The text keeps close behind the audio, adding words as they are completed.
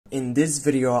In this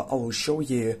video, I will show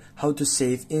you how to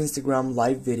save Instagram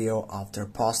live video after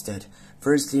posted.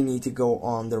 First, you need to go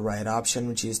on the right option,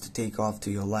 which is to take off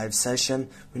to your live session.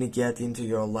 When you get into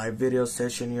your live video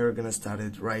session, you're gonna start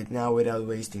it right now without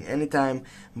wasting any time.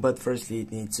 But firstly,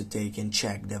 it needs to take and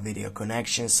check the video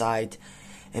connection site.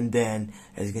 And then,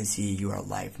 as you can see, you are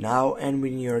live now. And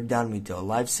when you're done with your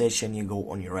live session, you go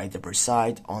on your right upper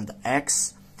side on the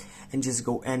X and just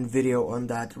go end video on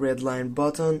that red line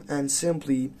button, and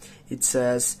simply it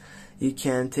says you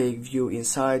can take view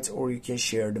insights or you can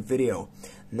share the video.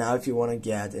 Now if you want to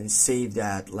get and save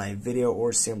that live video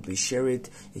or simply share it,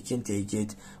 you can take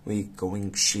it with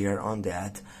going share on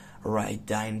that right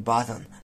down button.